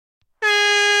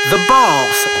The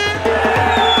Balls.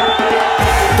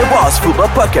 The Balls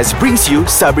Football Podcast brings you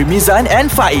Sabri Mizan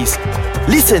and Faiz.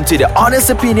 Listen to the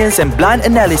honest opinions and blunt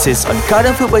analysis on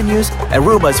current football news and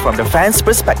rumours from the fans'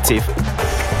 perspective.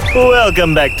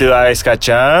 Welcome back to Ais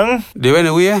Kacang. They went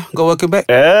away Go welcome back.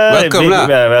 Welcome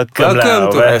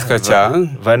to Ais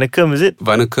Kacang. Vanakkam, is it?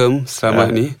 Vanakkam.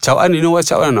 Selamat ni Cawan, you know what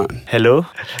Cawan or not? Hello.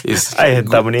 It's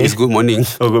It's good morning.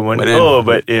 Oh, good morning.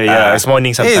 But then, It's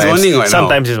morning sometimes. It's morning right now.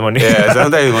 Sometimes it's morning. Yeah,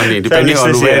 sometimes it's morning. Depending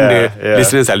on when the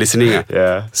listeners are listening.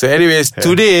 Yeah. So anyways,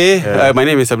 today my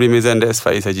name is Sabri Mizan. That's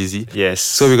Faiz Hajizi. Yes.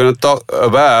 So we're going to talk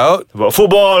about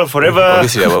football forever.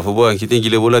 Obviously about football. Kita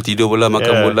gila bola, tidur bola,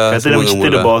 makan bola, kata semua kita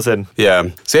dengan the bola. balls kan.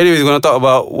 Yeah. So anyways, we're going to talk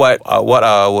about what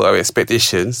are our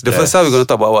expectations. The first half we're going to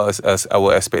talk about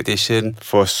our expectation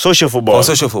For social football.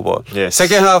 Yes. Yes.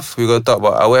 Second half we're going to talk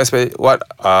about what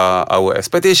are our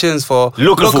expectations for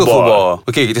Local football.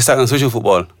 Okay, kita start dengan social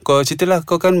football. Kau ceritalah,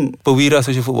 kau kan pewira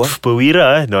social football.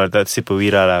 Pewira No, tak say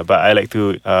pewira lah. But I like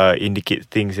to indicate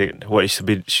things that what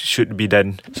should be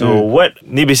done. So what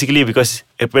ni basically, because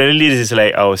apparently this is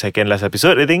like our second last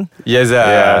episode, I think. Yes.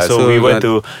 So we want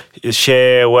to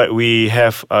share what we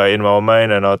have in our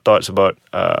mind and our thoughts about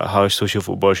how social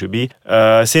football should be.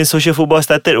 Since social football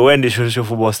started, when did social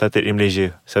football started in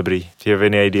Malaysia, Sabri? Do you have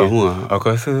any idea? Aku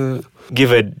rasa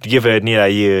Give a ni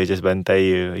lah year, just bantai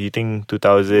year. You think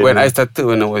 2000? when I started,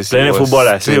 when I was Planet Football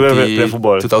lah. So you were Planet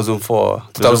Football.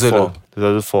 2004.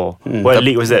 What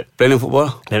league was that? Planet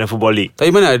Football. Planet Football League.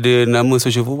 Tapi mana ada nama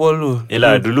social football tu?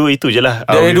 Yelah, dulu itu je lah.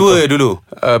 Dia ada dua dulu.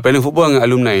 Planet Football dengan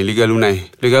alumni, Liga Alumni.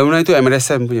 Liga Alumni tu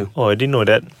MRSM punya. Oh, I didn't know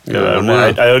that. Yeah,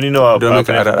 I only know dia about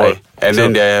makan Planet RRI. Football. And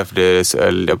then they have the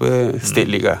State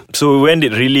League lah. So when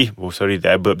did really? Oh, sorry,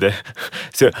 I burped there.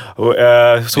 So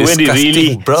when did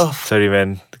really? Bro. Sorry,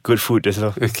 man. Good food as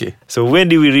well. Okay. So when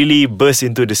did we really burst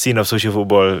into the scene of social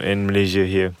football in Malaysia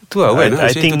here? Tu lah when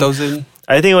I think 2000.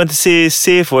 I think I want to say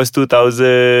safe was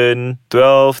 2012,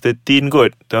 13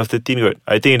 kot. I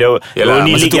think the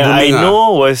only masa league tu yang I booming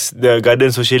know was the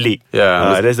Garden Social League.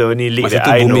 That's the only league masa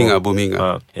that tu I know. booming.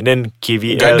 And then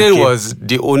KVL. Garden was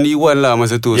the only one lah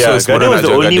masa tu. Yeah, so Garden was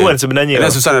the only one sebenarnya. And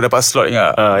then susah nak dapat slot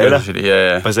ingat. Yalah.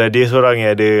 Yeah. Pasal dia seorang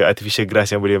yang ada artificial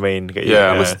grass yang boleh main kat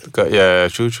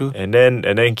True. And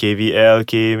then KVL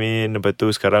came in. Lepas tu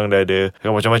sekarang dah ada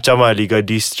macam-macam lah. Liga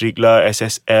District lah,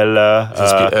 SSL lah,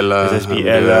 SSPL lah.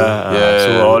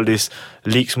 So all this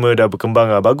league semua dah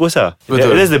berkembang lah. Bagus lah.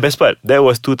 That's the best part. That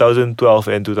was 2012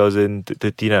 and 2013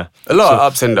 lah. A lot of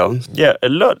ups and downs. Yeah, a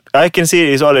lot. I can say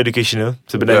it's all educational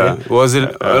sebenarnya. Was it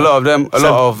a lot of them? A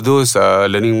lot of those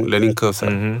learning curves.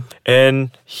 And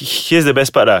here's the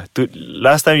best part lah.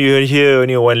 Last time you hear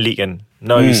only one league kan.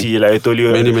 Now you see, like I told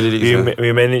you, many leagues. We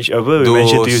mentioned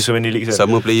to you so many leagues.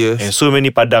 Summer players and so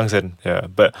many padangs kan. Yeah,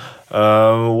 but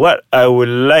what I would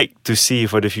like to see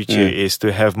for the future is to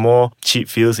have more cheap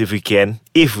fields if we can.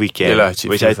 Yelah,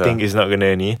 which I think is not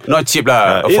gonna ni. Not cheap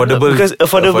lah, affordable. Because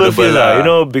affordable field lah.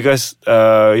 Because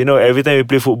every time we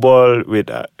play football with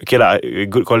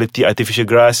good quality artificial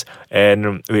grass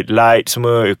and with light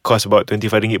semua, it costs about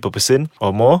RM25 per person or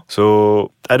more.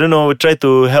 So I don't know, try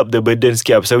to help the burden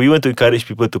sikit. So we want to encourage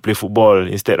people to play football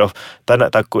instead of tak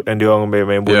nak takut dan dia orang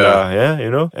main bola.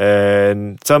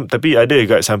 And tapi ada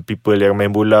juga some people yang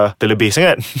main bola terlebih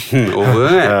sangat. Over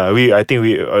kan. I think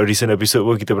recent episode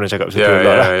pun kita pernah cakap satu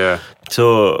lot lah.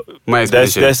 So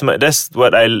that's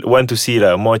what I want to see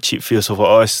lah. More cheap fields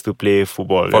for us to play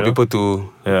football. For people to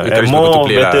and encourage more people to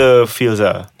play better lah. fields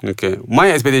lah. Okay.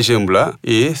 My expectation pula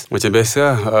is macam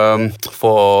biasa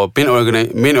for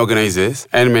main organisers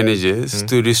and managers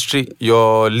to restrict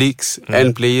your leagues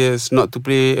and players not to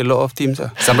play a lot of teams lah.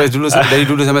 Dari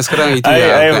dulu sampai sekarang itu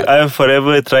I'm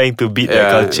forever trying to beat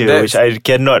that culture, which I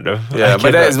cannot. But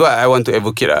that is what I want to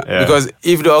advocate lah. Because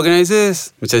if the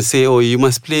organisers macam say, you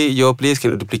must play, your players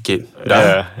cannot duplicate.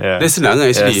 That's senang lah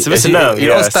actually. Senang. It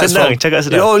all starts from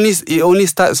it only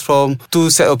starts from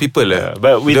two set of people lah.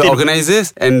 But the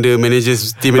organisers and the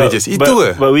managers, team managers. Itu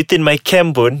lah. But within my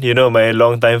camp pun, my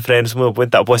long time friends semua pun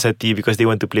tak puas hati because they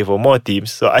want to play for more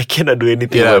teams. So I cannot do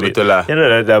anything about betul it. Lah.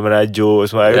 Dah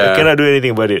menajuk semua. I cannot do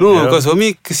anything about it. No, because for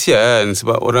me kesian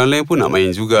sebab orang lain pun nak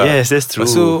main juga. Yes, that's true.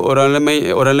 So orang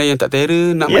lain yang tak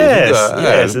terror nak main juga.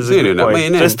 Yes, that's a good nak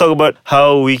point. main, Let's talk about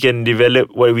how we can develop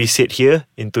what we said here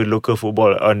into local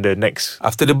football on the next.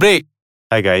 After the break.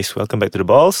 Hi guys, welcome back to the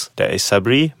Balls. That is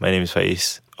Sabri. My name is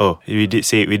Faiz. Oh, we did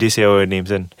say our names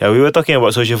then. Yeah, we were talking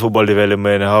about social football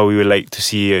development, how we would like to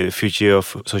see the future of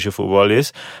social football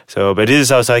is. So, but this is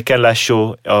our second last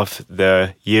show of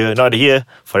the year, not the year,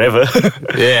 forever.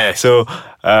 Yeah. So,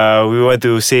 we want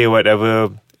to say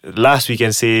whatever last we can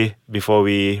say before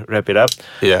we wrap it up.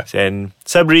 Yeah. And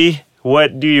Sabri,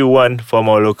 what do you want from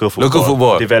our local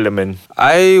football development?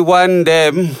 I want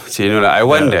them, I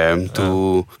want them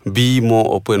to be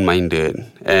more open-minded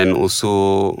and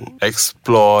also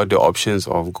explore the options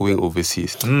of going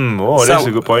overseas. That's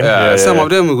a good point. Some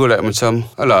of them will go like macam,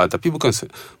 alah, tapi bukan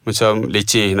macam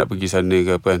leceh nak pergi sana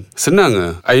ke apa. Senang ke.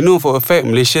 I know for a fact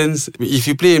Malaysians, if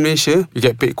you play in Malaysia, you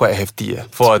get paid quite hefty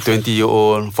for a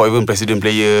 20-year-old, for even president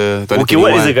player. Okay,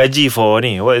 what is the gaji for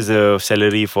ni? What is the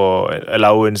salary for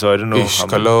allowance or I don't know?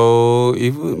 Kalau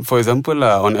even, for example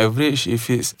lah, on average, if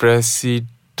it's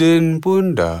president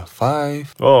pun dah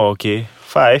 5. Oh, okay.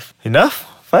 5?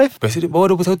 Enough? 5? Presiden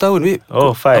bawah 21 tahun, babe.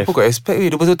 Oh, 5. Apa kau expect,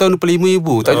 21 tahun dapat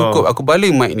 5,000? Tak cukup. Aku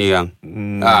balik mic ni yang.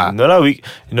 No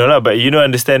lah, but you don't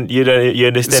understand. You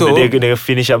understand that they're gonna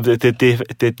finish up to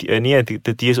 30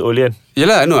 years old kan?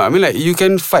 Yelah, no, I mean like you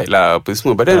can fight lah apa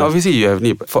semua, but then obviously you have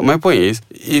need. My point is,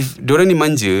 if diorang ni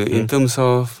manja in terms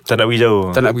of tak nak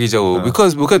pergi jauh,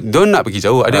 because bukan diorang nak pergi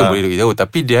jauh, ada yang boleh pergi jauh,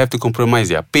 tapi they have to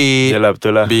compromise their pay. Yalah,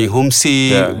 betul lah. Being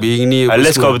homesick, being ni.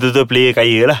 Unless kau betul-betul player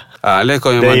kaya lah. Unless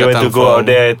kau memang datang you want to go out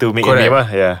there to make a name lah.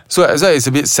 So it's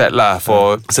a bit sad lah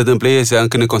for certain players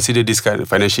yang kena consider this kind of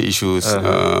financial issues,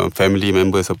 family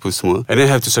members apa semua, and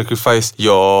then have to sacrifice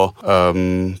your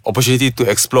opportunity to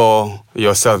explore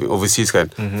yourself overseas kan.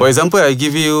 For example, I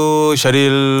give you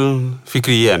Syaril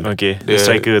Fikri kan. Okay, the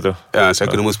striker tu.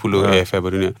 Striker nombor 10 AFF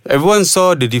baru ni. Everyone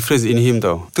saw the difference in him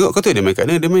tau. Kau tahu dia main kat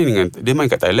mana? Dia main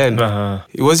kat Thailand.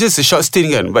 It was just a short stint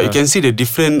kan, but you can see the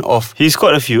difference of. He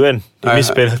scored a few kan. He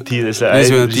missed penalty.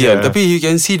 Tapi you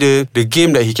can see the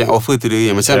game that he can offer to the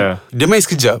game. Macam dia main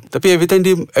sekejap, tapi every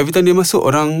time dia masuk,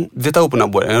 orang dia tahu apa nak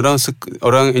buat, and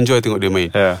orang enjoy tengok dia main.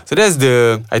 So that's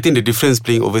I think the difference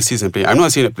playing overseas and playing. I'm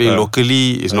not saying that playing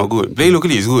locally is not good. Playing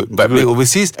locally is good, but playing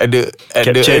overseas at the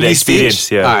early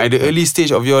stage, at the early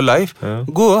stage of your life,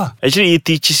 go lah. Actually, it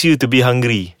teaches you to be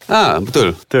hungry.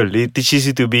 Betul. It teaches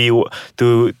you to be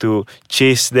to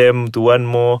chase them, to want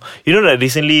more. You know, like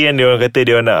recently kan, dia orang kata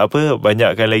dia orang nak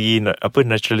banyakkan lagi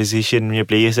naturalization punya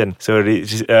players kan. So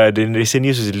the recent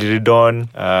news was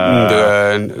Liridon,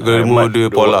 dengan Guillermo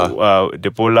de Pola, de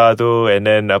Pola tu, and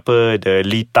then the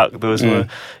Lee Tak tu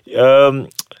semua.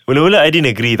 Mula-mula I didn't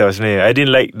agree tau sebenarnya. I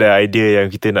didn't like the idea yang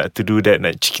kita nak to do that.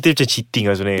 Kita macam cheating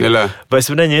lah sebenarnya. Yalah. But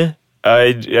sebenarnya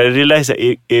I realised that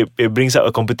it brings out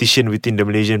a competition within the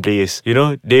Malaysian players. You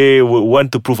know, they would want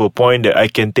to prove a point that I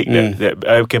can take that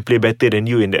I can play better than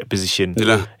you in that position.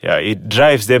 Yalah. Yeah, it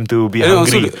drives them to be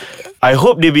hungry. I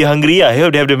hope they be hungry. I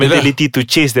hope they have the mentality to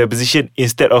chase their position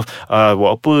instead of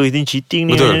buat apa ini cheating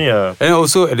ni. Betul. And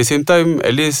also at the same time,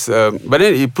 at least but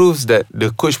then it proves that the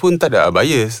coach pun tak ada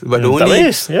bias. But the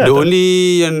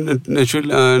only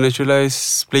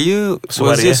naturalized player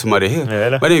was just Sumareha.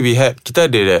 But then kita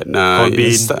ada that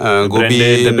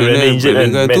Gobin,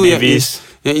 Matt Davis,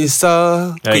 yang Insta,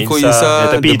 Kiko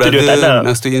Insta, tapi itu dia tak nak.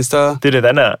 Nastu Insta. Itu dia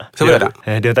tak nak. Siapa tak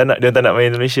nak? Dia tak nak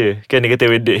main Malaysia. Kan dia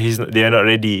kata they are not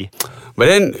ready.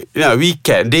 But then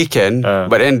they can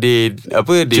but then they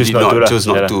chose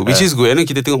not to, which is good. And then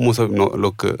kita tengok most of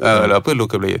local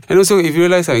player. And also if you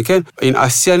realise kan, in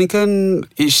ASEAN kan,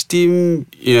 each team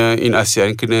in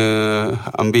ASEAN kena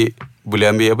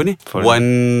boleh ambil apa ni?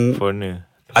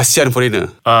 Foreigner. ASEAN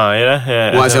foreigner. Yalah.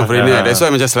 ASEAN foreigner. That's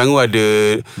why macam Selangor ada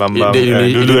Bambang.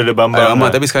 Dulu ada Bambang.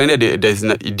 Tapi sekarang ni ada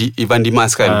Ivan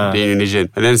Dimas kan, the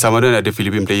Indonesian. And then sama ada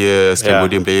Philippine players,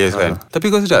 Cambodian players kan. Tapi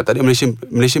kau sedar tak ada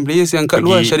Malaysian players yang kat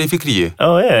luar Syarif Fikri je?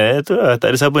 Itu lah.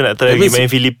 Tak ada siapa nak try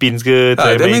main Philippines ke,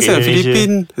 try main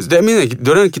Indonesia. That means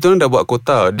kita orang dah buat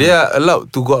quota. They are allowed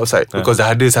to go outside because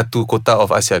dah ada satu quota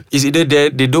of ASEAN. It's either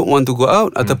they don't want to go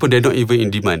out ataupun they're not even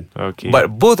in demand.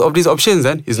 But both of these options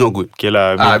is not good. Okay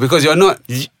lah. Because you're not.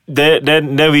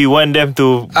 Then we want them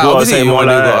to go outside more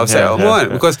lah. Go outside more.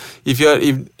 Because if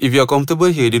you're comfortable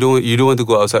here, you don't want to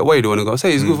go outside. Why you don't want to go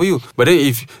outside? It's good for you. But then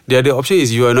if the other option is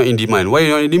you are not in demand. Why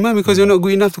you not in demand? Because you're not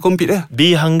good enough to compete lah.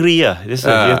 Be hungry lah. You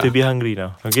have to be hungry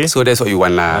now. Okay. So that's what you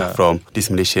want lah from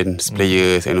these Malaysian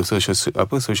players and also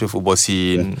social football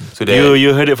scene. So that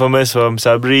you heard it from us, from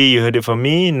Sabri. You heard it from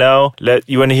me. Now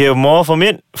you want to hear more from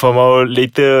it, from our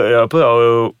later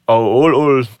our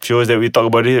old shows that we talk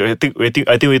about it. I think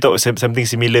we talk something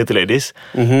similar to like this.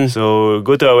 So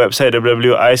go to our website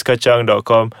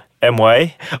www.aiskacang.com.my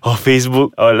or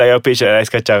Facebook or like our page at Ais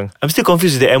Kacang. I'm still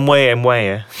confused with the MY.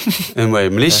 MY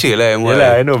Malaysia lah MY.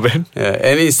 Yeah, I know, Ben.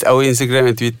 And it's our Instagram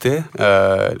and Twitter.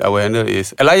 Our handle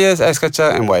is Elias Ais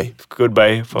Kacang MY.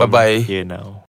 Goodbye from Bye-bye. here now.